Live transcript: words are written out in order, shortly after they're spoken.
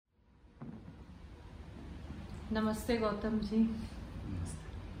नमस्ते गौतम जी।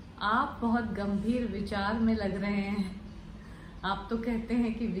 आप बहुत गंभीर विचार में लग रहे हैं। आप तो कहते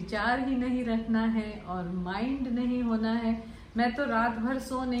हैं कि विचार ही नहीं रखना है और माइंड नहीं होना है। मैं तो रात भर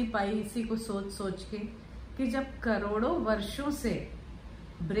सो नहीं पाई इसी को सोच सोच के कि जब करोड़ों वर्षों से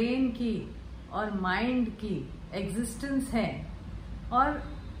ब्रेन की और माइंड की एग्जिस्टेंस है और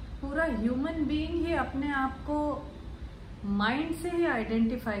पूरा ह्यूमन बीइंग ही अपने आप को माइंड से ही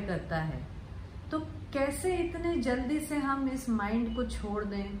आइडेंटिफाई करता है, तो कैसे इतने जल्दी से हम इस माइंड को छोड़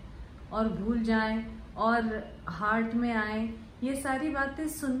दें और भूल जाएं और हार्ट में आए। ये सारी बातें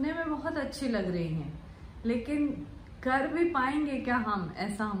सुनने में बहुत अच्छी लग रही हैं, लेकिन कर भी पाएंगे क्या हम,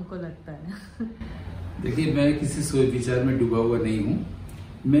 ऐसा हमको लगता है। देखिए, मैं किसी सोच विचार में डूबा हुआ नहीं हूँ।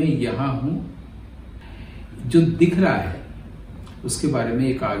 मैं यहाँ हूँ, जो दिख रहा है उसके बारे में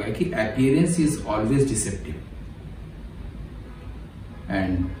ये कहा गया कि appearance is always deceptive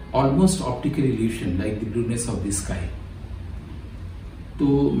and almost optical evolution like the blueness of the sky.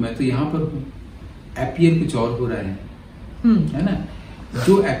 तो मैं तो यहाँ पर हूँ, अपीयर कुछ और हो रहा है ना।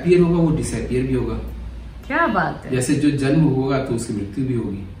 जो अपीयर होगा वो डिसअपीयर भी होगा। क्या बात है। जैसे जो जन्म होगा तो उसकी मृत्यु भी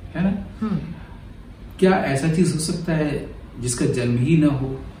होगी, है ना। क्या ऐसा चीज हो सकता है जिसका जन्म ही ना हो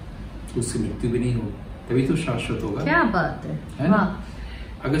तो उसकी मृत्यु भी नहीं हो? तभी तो शाश्वत होगा। क्या बात है ना।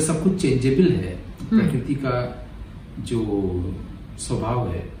 अगर सब कुछ चेंजेबल है, प्रकृति का जो स्वभाव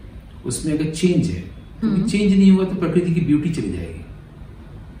है उसमें अगर चेंज है, क्योंकि चेंज नहीं होगा तो प्रकृति की ब्यूटी चली जाएगी।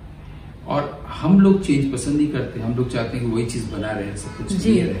 और हम लोग चेंज पसंद नहीं करते। हम लोग चाहते हैं कि वही चीज बना रहे, सब कुछ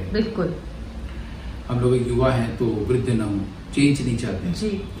जी रहे। बिल्कुल। हम लोग युवा हैं तो वृद्ध ना हो, चेंज नहीं चाहते जी।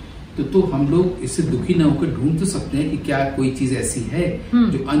 तो हम लोग इससे दुखी ना होकर ढूंढ तो सकते हैं कि क्या कोई चीज ऐसी है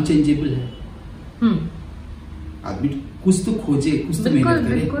जो अनचेंजेबल है। आदमी कुछ तो खोजे, कुछ तो मेहनत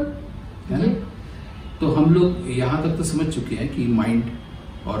करे, है ना। तो हम लोग यहाँ तक तो समझ चुके हैं कि माइंड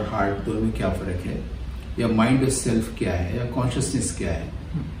और हार्ट दोनों में क्या फर्क है, या माइंड और सेल्फ क्या है, या कॉन्शियसनेस क्या है।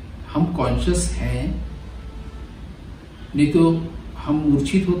 हम कॉन्शियस हैं, नहीं तो हम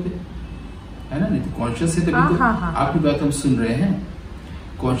मूर्छित होते, है ना। नहीं तो कॉन्शियस है तभी तो आपकी बात हम सुन रहे हैं।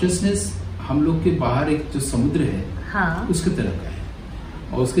 कॉन्शियसनेस हम लोग के बाहर एक जो समुद्र है उसके तरह का है,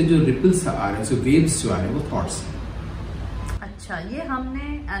 और उसके जो रिपल्स आ रहे हैं, जो वेव्स जो आ रहे हैं, वो थॉट्स हैं। अच्छा, ये हमने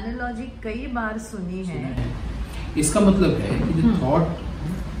एनालॉजी कई बार सुनी है। इसका मतलब है कि जो थॉट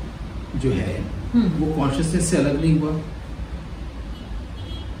जो है वो कॉन्शियसनेस से अलग नहीं हुआ।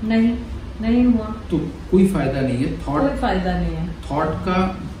 नहीं हुआ तो कोई फायदा नहीं है। थॉट कोई फायदा नहीं है। थॉट का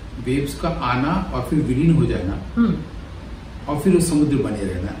वेव्स का आना और फिर विलीन हो जाना और फिर उस समुद्र बने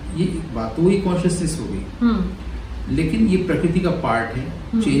रहना, ये बात तो वही कॉन्शियसनेस हो गई। लेकिन ये प्रकृति का पार्ट है,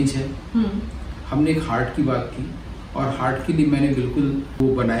 चेंज है। हमने एक हार्ट की बात की, और हार्ट के लिए मैंने बिल्कुल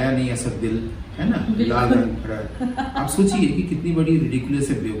वो बनाया नहीं ऐसा दिल, है ना, लाल रंग भरा। आप सोचिए कि कितनी बड़ी रिडिकुलस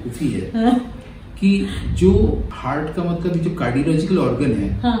है, बेवकूफी है कि जो हार्ट का मतलब जो कार्डियोलॉजिकल ऑर्गन है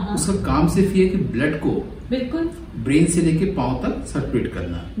उसका काम सिर्फ ये है कि ब्लड को बिल्कुल ब्रेन से लेके पांव तक सर्कुलेट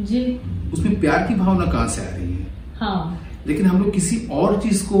करना जी। उसमें प्यार की भावना कहाँ से आ रही है? लेकिन हम लोग किसी और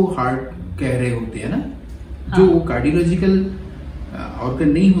चीज को हार्ट कह रहे होते हैं ना, जो कार्डियोलॉजिकल ऑर्गन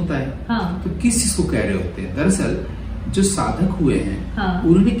नहीं होता है। तो किस चीज को कह रहे होते हैं? दरअसल जो साधक हुए हैं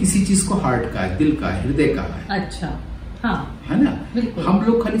उन्होंने किसी चीज को हार्ट कहा है, दिल कहा है, हृदय कहा है। अच्छा, है ना। हम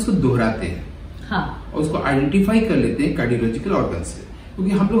लोग खाली इसको दोहराते हैं और उसको आइडेंटिफाई कर लेते हैं कार्डियोलॉजिकल ऑर्गन से,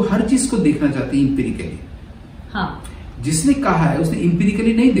 क्योंकि हम लोग हर चीज को देखना चाहते हैं इंपेरिकली। जिसने कहा है उसने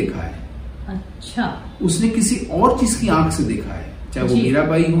इंपेरिकली नहीं देखा है। अच्छा, उसने किसी और चीज की आंख से देखा है, चाहे वो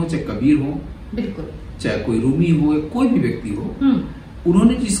मीराबाई हो, चाहे कबीर हो, बिल्कुल, चाहे कोई रूमी हो, या कोई भी व्यक्ति हो।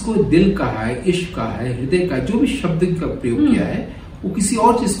 उन्होंने जिसको दिल कहा है, इश्क कहा है, हृदय का जो भी शब्द का प्रयोग किया है, वो किसी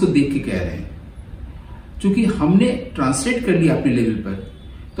और चीज को देख के कह रहे हैं। क्योंकि हमने ट्रांसलेट कर लिया अपने लेवल पर,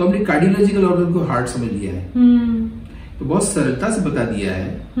 तो हमने कार्डियोलॉजिकल ऑर्गन को हार्ट समझ लिया है। तो बहुत सरलता से बता दिया है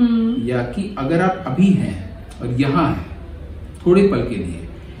या कि अगर आप अभी हैं और यहाँ हैं थोड़े पल के लिए,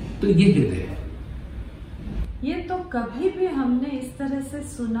 तो ये हृदय है। ये तो कभी भी हमने इस तरह से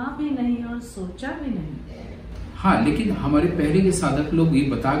सुना भी नहीं और सोचा भी नहीं। हाँ, लेकिन हमारे पहले के साधक लोग ये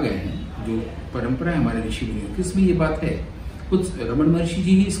बता गए हैं, जो परंपरा है हमारे ऋषि मुनियों की, इसमें ये बात है। कुछ रमन महर्षि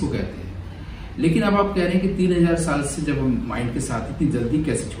जी ही इसको कहते हैं। लेकिन अब आप कह रहे हैं कि 3000 साल से जब हम माइंड के साथ इतनी जल्दी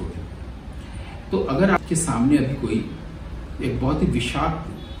कैसे छोड़े, तो अगर आपके सामने अभी कोई एक बहुत ही विषाक्त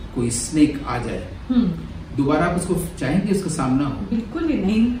कोई स्नेक आ जाए, दोबारा आप उसको चाहेंगे उसका सामना हो? बिल्कुल ही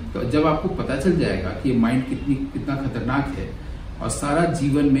नहीं। तो जब आपको पता चल जाएगा कि ये माइंड कितना खतरनाक है और सारा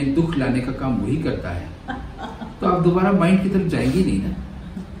जीवन में दुख लाने का काम वही करता है, तो आप दोबारा माइंड की तरफ जाएंगे नहीं ना।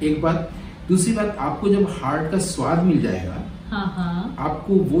 एक बात। दूसरी बात, आपको जब हार्ट का स्वाद मिल जाएगा,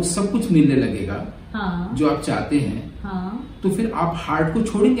 आपको वो सब कुछ मिलने लगेगा जो आप चाहते हैं, तो फिर आप हार्ट को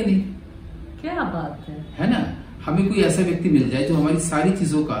छोड़ेंगे नहीं। क्या बात है ना। हमें कोई ऐसा व्यक्ति मिल जाए जो हमारी सारी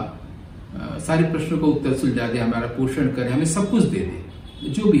चीजों का सारे प्रश्नों का उत्तर सुलझा दे, हमारा पोषण करे, हमें सब कुछ दे दे,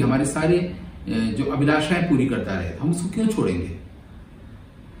 जो भी हमारे सारे जो अभिलाषाएं पूरी करता रहे, हम उसको क्यों छोड़ेंगे।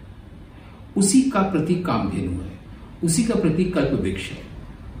 उसी का प्रतीक कामधेनु है, उसी का प्रतीक कल्प वृक्ष है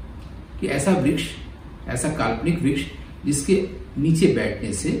कि ऐसा वृक्ष, ऐसा काल्पनिक वृक्ष जिसके नीचे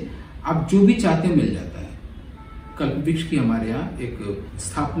बैठने से आप जो भी चाहते हो मिल जाता है। कल्प वृक्ष की हमारे यहाँ एक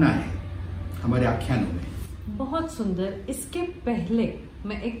स्थापना है हमारे आख्यानों में। बहुत सुंदर। इसके पहले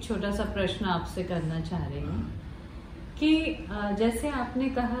मैं एक छोटा सा प्रश्न आपसे करना चाह रही हूँ कि जैसे आपने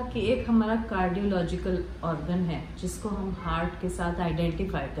कहा कि एक हमारा कार्डियोलॉजिकल ऑर्गन है जिसको हम हार्ट के साथ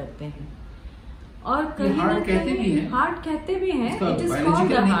आइडेंटिफाई करते हैं, और कहीं ना कहीं हार्ट कहते भी हैं, it is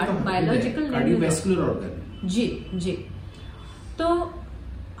called the heart, biological cardiovascular organ. जी जी। तो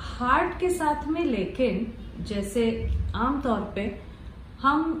हार्ट के साथ में, लेकिन जैसे आमतौर पे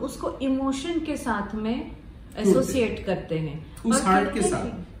हम उसको इमोशन के साथ में एसोसिएट करते हैं, उस हार्ट के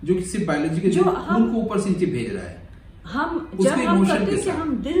साथ जो किसी बायोलॉजिकल जो खून को ऊपर से नीचे भेज रहा है। हम जब हम कहते हैं कि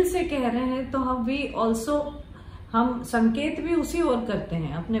हम दिल से कह रहे हैं तो हम संकेत भी उसी ओर करते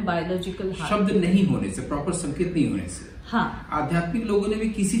हैं अपने बायोलॉजिकल हार्ट। शब्द नहीं होने से, प्रॉपर संकेत नहीं होने से। हाँ, आध्यात्मिक लोगों ने भी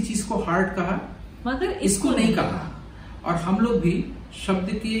किसी चीज को हार्ट कहा मगर इसको नहीं कहा, और हम लोग भी शब्द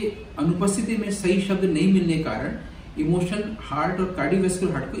की अनुपस्थिति में सही शब्द नहीं मिलने के कारण इमोशन हार्ट और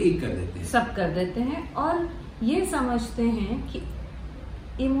कार्डियोवैस्कुलर हार्ट को एक कर देते हैं, सब कर देते हैं, और ये समझते हैं कि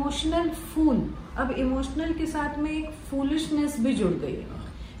इमोशनल फूल। अब इमोशनल के साथ में एक फूलिशनेस भी जुड़ गई है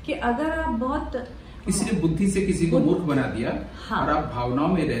कि अगर आप बहुत किसी ने बुद्धि से किसी को मूर्ख बना दिया, हाँ, और आप भावनाओं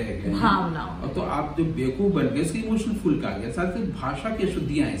में रह गए, भावनाओं, और तो आप जो बेवकूफ बन गए, उसको इमोशनल फूल कहा गया। साथ ही भाषा की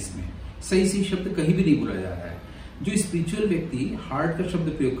अशुद्धियां हैं इसमें, सही सही शब्द कहीं भी नहीं बोला जा रहा है। जो स्पिरिचुअल व्यक्ति हार्ट का शब्द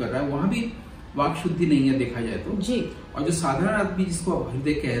प्रयोग कर रहा है वहां भी वाक शुद्धि नहीं है देखा जाए तो जी। और जो साधारण आदमी जिसको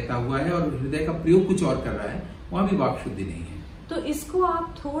हृदय कहता हुआ है और हृदय का प्रयोग कुछ और कर रहा है, वहां भी वाक शुद्धि नहीं है। तो इसको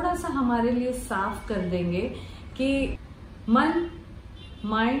आप थोड़ा सा हमारे लिए साफ कर देंगे कि मन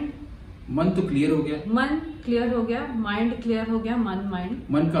तो क्लियर हो गया, मन क्लियर हो गया, माइंड क्लियर हो गया,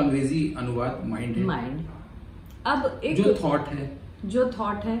 मन का अंग्रेजी अनुवाद माइंड है। माइंड। अब एक जो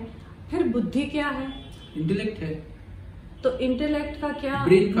थॉट है, फिर बुद्धि क्या है? इंटेलेक्ट है। तो इंटेलेक्ट का क्या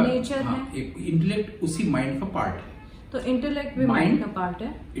नेचर है? इंटेलेक्ट उसी माइंड का पार्ट है। तो इंटेलेक्ट भी माइंड का पार्ट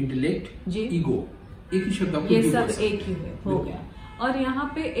है। इंटेलेक्ट जी, ईगो, एक ही शब्द, ये सब एक ही हो गया। और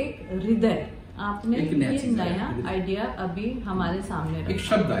यहाँ पे एक हृदय, आपने ये नया आइडिया अभी हमारे सामने रखा। एक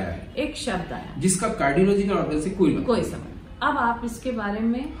शब्द आया, जिसका कार्डियोलॉजिकल ऑर्गन से कोई संबंध। अब आप इसके बारे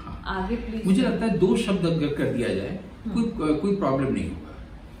में आगे प्लीज। मुझे लगता है 2 शब्द अगर कर दिया जाए कोई प्रॉब्लम नहीं होगा।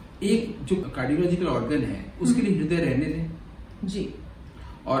 एक जो कार्डियोलॉजिकल ऑर्गन है उसके लिए हृदय रहने दें जी,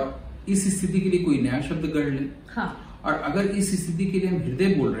 और इस स्थिति के लिए कोई नया शब्द गढ़ लें। हाँ। और अगर इस स्थिति के लिए हम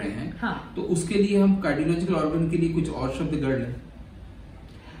हृदय बोल रहे हैं, हाँ, तो उसके लिए हम कार्डियोलॉजिकल ऑर्गन के लिए कुछ और शब्द गढ़ लें।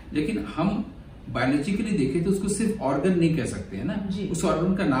 लेकिन हम बायोलॉजिकली देखें तो उसको सिर्फ ऑर्गन नहीं कह सकते हैं ना, उस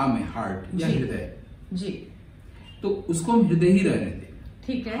ऑर्गन का नाम है हार्ट या हृदय जी, तो उसको हम हृदय ही रहने दें,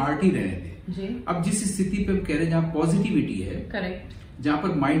 ठीक है, हार्ट ही रहने दें जी। अब जिस स्थिति पे हम कह रहे हैं जहाँ पॉजिटिविटी है, करेक्ट, जहां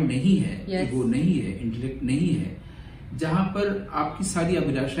पर माइंड नहीं है, ईगो नहीं है, इंटेलेक्ट नहीं है, जहां पर आपकी सारी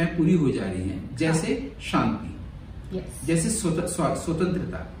अभिलाषाएं पूरी हो जा रही हैं, जैसे शांति, जैसे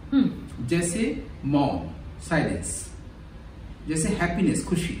स्वतंत्रता, जैसे मौन, साइलेंस, जैसे हैप्पीनेस,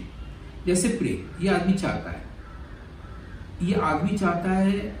 खुशी, जैसे प्रेम, ये आदमी चाहता है।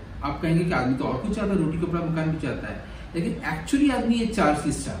 आप कहेंगे कि आदमी तो और कुछ चाहता है, रोटी कपड़ा मकान भी चाहता है, लेकिन एक्चुअली आदमी ये 4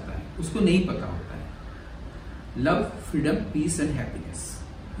 चीज चाहता है, उसको नहीं पता होता है। Love, freedom, peace and happiness,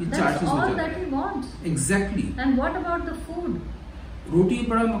 ये 4 चीज होता है। Exactly. And what about the food? रोटी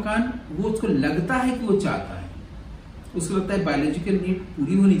कपड़ा मकान वो उसको लगता है कि वो चाहता है, उसको लगता है बायोलॉजिकल नीड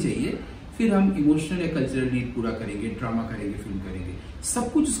पूरी होनी चाहिए, फिर हम इमोशनल या कल्चरल नीड पूरा करेंगे, ड्रामा करेंगे, फिल्म करेंगे,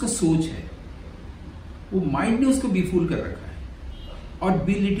 सब कुछ उसका सोच है। वो माइंड ने उसको बेफूल कर रखा है और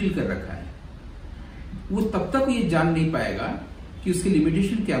बिलिटिल कर रखा है। वो तब तक ये जान नहीं पाएगा कि उसकी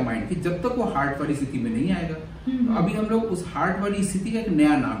लिमिटेशन क्या माइंड की, जब तक वो हार्ट वाली स्थिति में नहीं आएगा। तो अभी हम लोग उस हार्ट वाली स्थिति का एक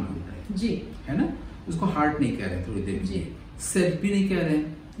नया नाम ढूंढ रहे हैं जी, है ना। उसको हार्ट नहीं कह रहे, थोड़ी देर जी, सेल्फ भी नहीं कह रहे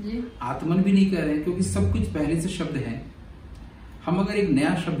हैं जी, आत्मन भी नहीं कह रहे हैं, क्योंकि सब कुछ पहले से शब्द हैं। हम अगर एक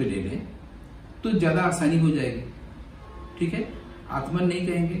नया शब्द ले लें तो ज्यादा आसानी हो जाएगी, ठीक है। आत्मन नहीं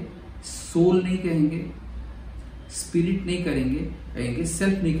कहेंगे, सोल नहीं कहेंगे, स्पिरिट नहीं कहेंगे,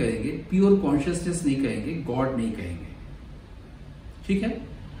 सेल्फ नहीं कहेंगे, प्योर कॉन्शियसनेस नहीं कहेंगे, गॉड नहीं कहेंगे, ठीक है।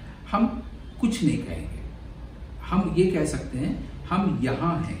 हम कुछ नहीं कहेंगे, हम ये कह सकते हैं हम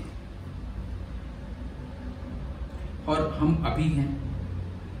यहां हैं और हम अभी हैं।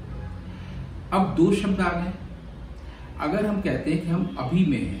 अब 2 शब्द आ गए। अगर हम कहते हैं कि हम अभी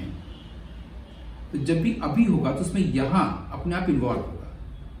में हैं तो जब भी अभी होगा तो उसमें यहाँ अपने आप इन्वॉल्व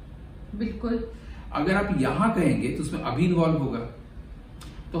होगा। बिल्कुल। अगर आप यहाँ कहेंगे तो उसमें अभी इन्वॉल्व होगा।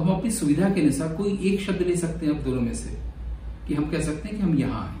 तो हम अपनी सुविधा के अनुसार कोई एक शब्द ले सकते हैं अब दोनों में से, कि हम कह सकते हैं कि हम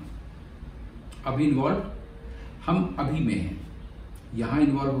यहाँ हैं, अभी इन्वॉल्व, हम अभी में हैं, यहाँ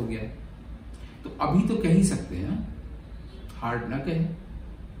इन्वॉल्व हो गया। तो अभी तो कह ही सकते हैं, हार्ट ना कहें,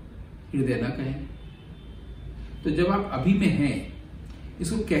 हृदय ना कहें। तो जब आप अभी में हैं,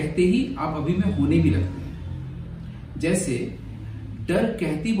 इसको कहते ही आप अभी में होने भी लगते हैं। जैसे डर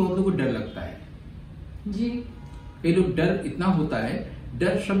कहते ही बहुत लोगों को डर लगता है जी। कई लोग डर इतना होता है,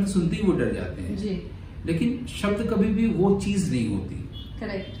 डर शब्द सुनते ही वो डर जाते हैं जी। लेकिन शब्द कभी भी वो चीज नहीं होती।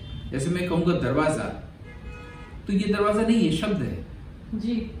 करेक्ट। जैसे मैं कहूंगा दरवाजा, तो ये दरवाजा नहीं, ये शब्द है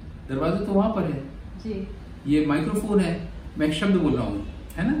जी। दरवाजा तो वहां पर है जी। ये माइक्रोफोन है, मैं एक शब्द बोल रहा हूं,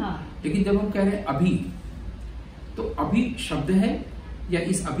 है ना? हाँ। लेकिन जब हम कह रहे हैं अभी, तो अभी शब्द है या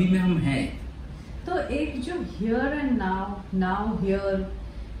इस अभी में हम हैं? तो एक जो here and now, now here,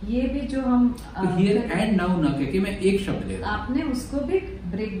 ये भी जो हम तो हियर एंड नाउ ना कह के मैं एक शब्द ले रहा हूं। आपने उसको भी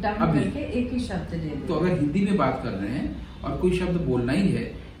ब्रेक डाउन करके एक ही शब्द ले लिया। तो अगर हिंदी में बात कर रहे हैं और कोई शब्द बोलना ही है,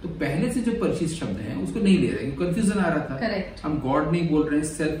 तो पहले से जो परिचित शब्द हैं उसको नहीं ले रहे, कंफ्यूजन आ रहा था। करेक्ट। हम गॉड नहीं बोल रहे हैं,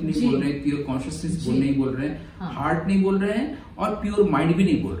 सेल्फ नहीं बोल रहे हैं, प्योर कॉन्शियसनेस नहीं बोल रहे हैं, हार्ट नहीं बोल रहे हैं, और प्योर माइंड भी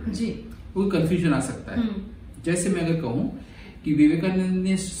नहीं बोल रहे हैं जी। कोई कंफ्यूजन आ सकता है। जैसे मैं अगर कहूं कि विवेकानंद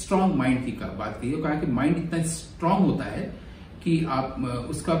ने स्ट्रांग माइंड की बात की, कहा कि माइंड इतना स्ट्रांग होता है कि आप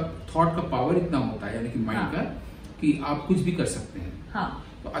उसका थॉट का पावर इतना होता है, यानी कि माइंड का, कि आप कुछ भी कर सकते हैं। हाँ।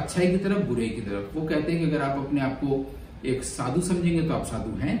 तो अच्छाई की तरफ, बुराई की तरफ। वो कहते हैं कि अगर आप अपने आप को एक साधु समझेंगे तो आप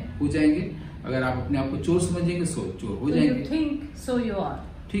साधु हैं, हो जाएंगे। अगर आप अपने आप को चोर समझेंगे तो चोर हो जाएंगे। Think so you are.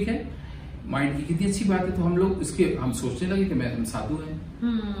 ठीक है। माइंड की कितनी अच्छी बात है। तो हम लोग इसके हम सोचने लगे कि हम साधु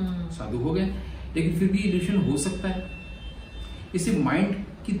हैं, साधु हो गए, लेकिन फिर भी इल्यूशन हो सकता है। इसे माइंड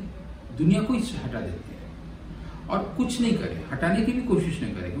की दुनिया को ही हटा देते हैं और कुछ नहीं करें, हटाने की भी कोशिश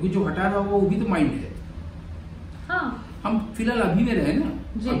नहीं करें, क्योंकि जो हटा रहा होगा वो भी तो माइंड है। हाँ। हम फिलहाल अभी में रहे ना,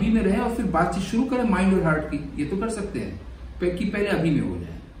 अभी में रहे और फिर बातचीत शुरू करें माइंड और हार्ट की, ये तो कर सकते हैं कि पहले अभी में हो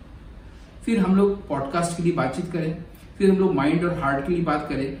जाए, फिर हम लोग पॉडकास्ट के लिए बातचीत करें, फिर हम लोग माइंड और हार्ट के लिए बात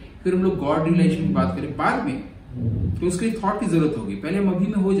करें, फिर हम लोग गॉड रिलेशन की बात करें बाद में। तो उसके लिए थॉट की जरूरत होगी, पहले हम अभी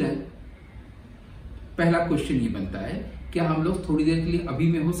में हो जाए। पहला क्वेश्चन ये बनता है, क्या हम लोग थोड़ी देर के लिए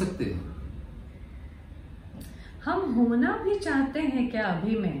अभी में हो सकते हैं? हम होना भी चाहते हैं क्या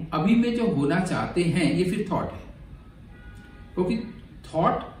अभी में? अभी में जो होना चाहते हैं ये फिर थॉट है, क्योंकि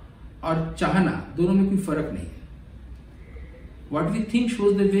थॉट और चाहना दोनों में कोई फर्क नहीं है। What we think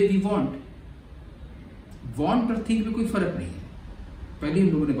shows the way we want. Want और think में कोई फर्क नहीं है। पहले हम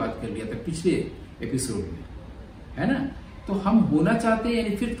लोगों ने बात कर लिया था पिछले एपिसोड में, है ना? तो हम होना चाहते हैं,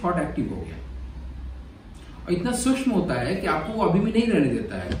 यानी फिर थॉट एक्टिव हो गया, और इतना सूक्ष्म होता है कि आपको वो अभी में नहीं रहने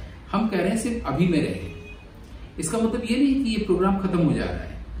देता है। हम कह रहे हैं सिर्फ अभी में रहे। इसका मतलब ये नहीं कि ये प्रोग्राम खत्म हो जा रहा है।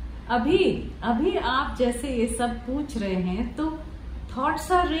 अभी आप जैसे ये सब पूछ रहे हैं तो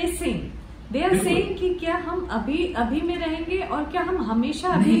thoughts are racing, they are saying कि क्या हम अभी में रहेंगे और क्या हम हमेशा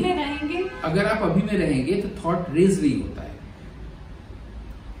अभी में रहेंगे? अगर आप अभी में रहेंगे तो थॉट रेज नहीं होता है,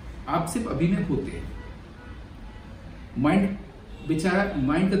 आप सिर्फ अभी में होते हैं। माइंड बेचारा,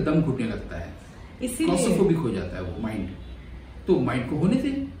 माइंड का दम घुटने लगता है, क्लॉस्ट्रोफोबिक हो जाता है वो माइंड। तो माइंड को होने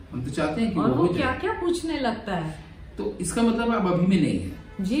दें, हम तो चाहते हैं कि वो क्या क्या पूछने लगता है। तो इसका मतलब आप अभी में नहीं है,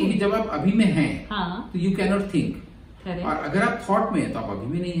 क्योंकि जब आप अभी में हैं तो यू कैन नॉट थिंक, और अगर आप थॉट में हैं तो आप अभी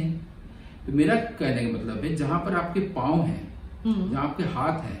में नहीं है। तो मेरा कहने का मतलब है, जहां पर आपके पांव हैं, जहां आपके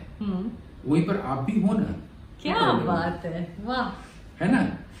हाथ हैं, वहीं पर आप भी हो ना। क्या बात है, वाह, है ना?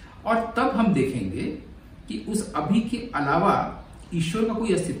 और तब हम देखेंगे कि उस अभी के अलावा ईश्वर का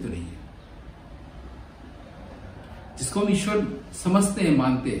कोई अस्तित्व नहीं है, जिसको हम ईश्वर समझते हैं,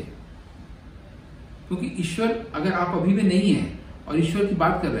 मानते हैं। क्योंकि ईश्वर, अगर आप अभी में नहीं है और ईश्वर की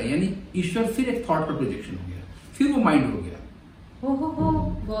बात कर रहे हैं, यानी ईश्वर फिर एक थॉट का प्रोजेक्शन हो गया, फिर वो माइंड हो गया। हो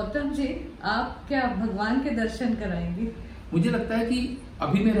गौतम जी, आप क्या भगवान के दर्शन कराएंगे? मुझे लगता है कि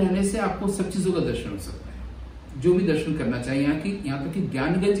अभी में रहने से आपको सब चीजों का दर्शन हो सकता है, जो भी दर्शन करना चाहिए। यहाँ तक कि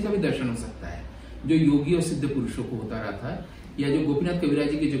ज्ञानगंज का भी दर्शन हो सकता है, जो योगी और सिद्ध पुरुषों को होता रहा था, या जो गोपीनाथ कविराज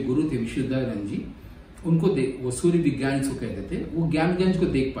जी के जो गुरु थे विशुद्धानंद जी, उनको वो सूर्य विज्ञान इसको कहते थे, वो ज्ञानगंज को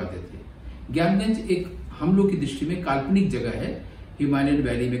देख पाते थे। ज्ञानगंज एक हम लोग की दृष्टि में काल्पनिक जगह है हिमालयन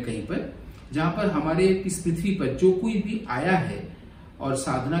वैली में कहीं पर, जहां पर हमारे इस पृथ्वी पर जो कोई भी आया है और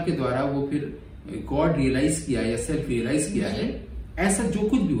साधना के द्वारा वो फिर गॉड रियलाइज किया या सेल्फ रियलाइज किया है, ऐसा जो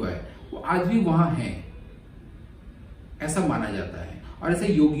कुछ भी हुआ है वो आज भी वहां है, ऐसा माना जाता है। और ऐसा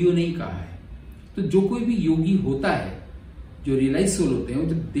योगियों ने ही कहा है। तो जो कोई भी योगी होता है, जो रियलाइज सोल होते हैं, वो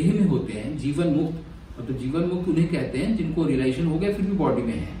जब देह में होते हैं जीवन मुक्त, और तो जीवन मुक्त उन्हें कहते हैं जिनको रियलाइजेशन हो गया फिर भी बॉडी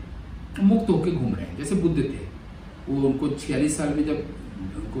में है। मुक्त होकर घूम रहे हैं। जैसे बुद्ध थे, वो उनको 46 साल में जब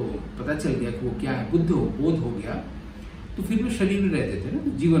उनको पता चल गया कि वो क्या है, बोध हो गया, तो फिर वो शरीर में रहते थे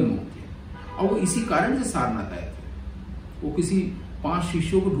ना, जीवन मुक्त थे। और वो इसी कारण से सारनाथ आए थे, वो किसी 5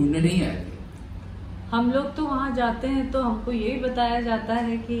 शिष्यों को ढूंढने नहीं आए थे। हम लोग तो वहां जाते हैं तो हमको यही बताया जाता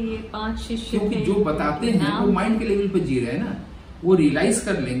है कि ये 5 शिष्य, क्योंकि जो बताते हैं वो माइंड के लेवल पर जी रहे हैं ना, वो रियलाइज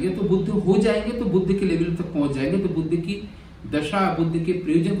कर लेंगे तो बुद्ध हो जाएंगे, तो बुद्ध के लेवल तक पहुंच जाएंगे, तो बुद्ध की दशा, बुद्ध के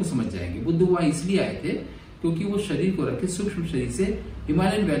प्रयोजन को समझ जाएंगे। बुद्ध वहां इसलिए आए थे क्योंकि वो शरीर को रखे सूक्ष्म शरीर से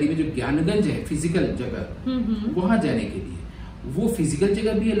हिमालयन वैली में जो ज्ञानगंज है फिजिकल जगह, वहां जाने के लिए वो फिजिकल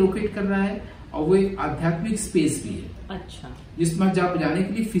जगह भी लोकेट कर रहा है और वो एक आध्यात्मिक स्पेस भी है। अच्छा, जिसमें जब जाने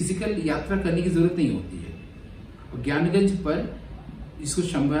के लिए फिजिकल यात्रा करने की जरूरत नहीं होती है। और ज्ञानगंज पर, इसको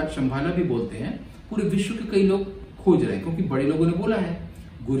शंभाला भी बोलते हैं, पूरे विश्व के कई लोग खोज रहे हैं, क्योंकि बड़े लोगों ने बोला है,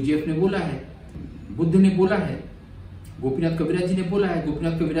 गुरुजीएफ ने बोला है, बुद्ध ने बोला है, गोपीनाथ कविराज जी ने बोला है,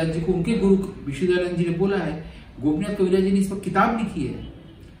 गोपीनाथ कविराज जी को उनके गुरु विशुद्धानंद जी ने बोला है, गोपीनाथ कविराज जी ने इस पर किताब लिखी है।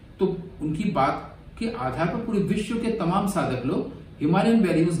 तो उनकी बात के आधार पर पूरे विश्व के तमाम साधक लोग हिमालयन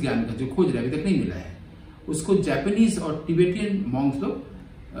वैली उस ज्ञान का जो खोज रहे हैं, अभी तक नहीं मिला है। उसको जापानीज और टिबेटियन मॉन्क्स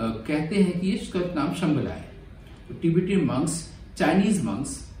लोग कहते हैं कि इसका नाम शंबला है। तो टिबेटियन मॉन्क्स, चाइनीज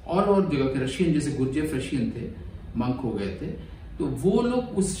मॉन्क्स और जगह के रशियन, जैसे गुरुजीएफ रशियन थे, मंक हो गए थे, तो वो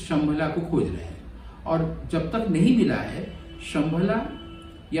लोग उस शंभला को खोज रहे हैं। और जब तक नहीं मिला है शंभला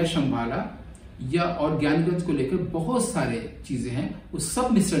या शंभाला या और ज्ञानगंज को लेकर बहुत सारे चीजें हैं, वो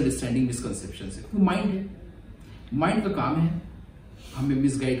सब मिसअंडरस्टैंडिंग, मिसकंसेप्शन है। वो माइंड है, माइंड का काम है हमें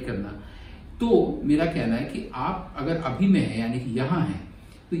मिसगाइड करना। तो मेरा कहना है कि आप अगर अभी में है, यानी कि यहां हैं,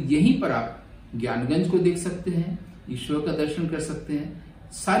 तो यहीं पर आप ज्ञानगंज को देख सकते हैं, ईश्वर का दर्शन कर सकते हैं,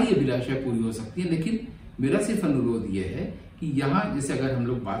 सारी अभिलाषाएं पूरी हो सकती हैं। लेकिन मेरा सिर्फ अनुरोध यह है कि यहाँ जैसे अगर हम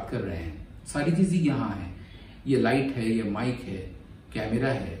लोग बात कर रहे हैं, सारी चीजें यहाँ है, ये लाइट है, ये माइक है, कैमरा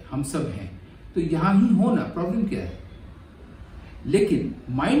है, हम सब हैं, तो यहाँ ही हो ना, प्रॉब्लम क्या है। लेकिन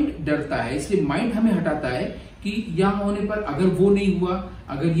माइंड डरता है, इसलिए माइंड हमें हटाता है कि यहाँ होने पर अगर वो नहीं हुआ,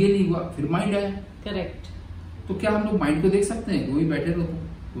 अगर ये नहीं हुआ, फिर माइंड आया। करेक्ट। तो क्या हम लोग माइंड को देख सकते हैं? वही बैठे रहो,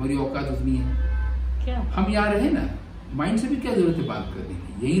 तुम्हारी औकात उतनी है क्या? हम यहाँ रहे ना, माइंड से भी क्या जरूरत है बात करने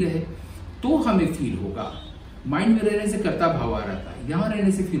की, यही रहे तो हमें फील होगा। माइंड में रहने से कर्ता भाव आ रहा था, यहाँ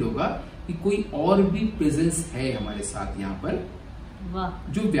रहने से फील होगा कि कोई और भी प्रेजेंस है हमारे साथ यहाँ पर,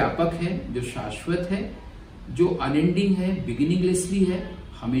 जो व्यापक है, जो शाश्वत है, जो अनएंडिंग है, बिगिनिंगलेसली है,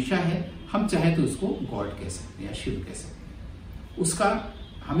 हमेशा है। हम चाहे तो उसको गॉड कह सकते हैं या शिव कह सकते हैं, उसका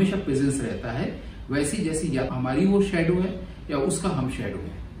हमेशा प्रेजेंस रहता है। वैसी जैसी या हमारी वो शैडो है या उसका हम शैडो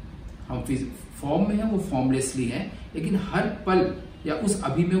है, हम फॉर्म में है, वो फॉर्मलेसली है, लेकिन हर पल या उस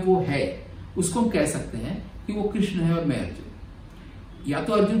अभी में वो है। उसको हम कह सकते हैं कि वो कृष्ण है और मैं अर्जुन। या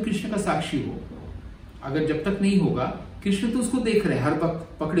तो अर्जुन कृष्ण का साक्षी हो, अगर जब तक नहीं होगा, कृष्ण तो उसको देख रहे हैं, हर वक्त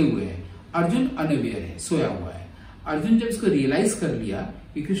पकड़े हुए हैं, अर्जुन अनअवेयर है, सोया हुआ है। अर्जुन जब इसको रियलाइज कर लिया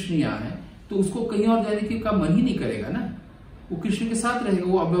कि कृष्ण यहाँ है, तो उसको कहीं और जाने की का मन ही नहीं करेगा ना, वो कृष्ण के साथ रहेगा।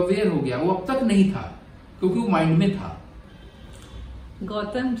 वो अब अवेयर हो गया, वो अब तक नहीं था क्योंकि वो माइंड में था।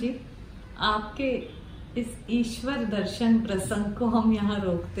 गौतम जी, आपके इस ईश्वर दर्शन प्रसंग को हम यहाँ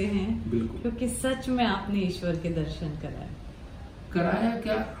रोकते हैं, बिल्कुल, क्योंकि सच में आपने ईश्वर के दर्शन कराया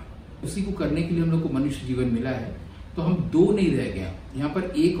क्या, उसी को करने के लिए हम लोग को मनुष्य जीवन मिला है, तो हम दो नहीं रह गया, यहाँ पर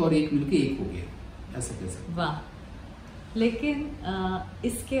एक और एक मिलके एक हो गया, ऐसा कह सकते। वाह। लेकिन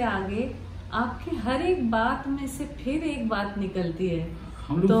इसके आगे आपकी हर एक बात में से फिर एक बात निकलती है।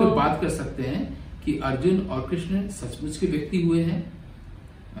 हम लोग तो बात कर सकते हैं कि अर्जुन और कृष्ण सचमुच के व्यक्ति हुए हैं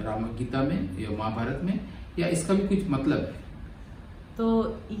राम गीता में या महाभारत में, या इसका भी कुछ मतलब है। तो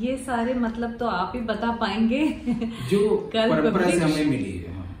ये सारे मतलब तो आप ही बता पाएंगे जो परंपरा से हमें मिली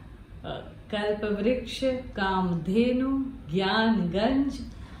है। कल्प वृक्ष, कामधेनु, ज्ञानगंज,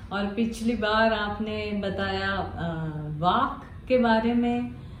 और पिछली बार आपने बताया वाक के बारे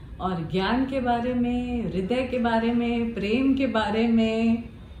में, और ज्ञान के बारे में, हृदय के बारे में, प्रेम के बारे में,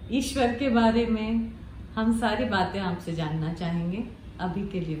 ईश्वर के बारे में। हम सारी बातें आपसे जानना चाहेंगे। अभी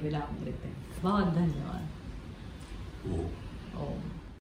के लिए विराम लेते हैं। बहुत धन्यवाद। ओम।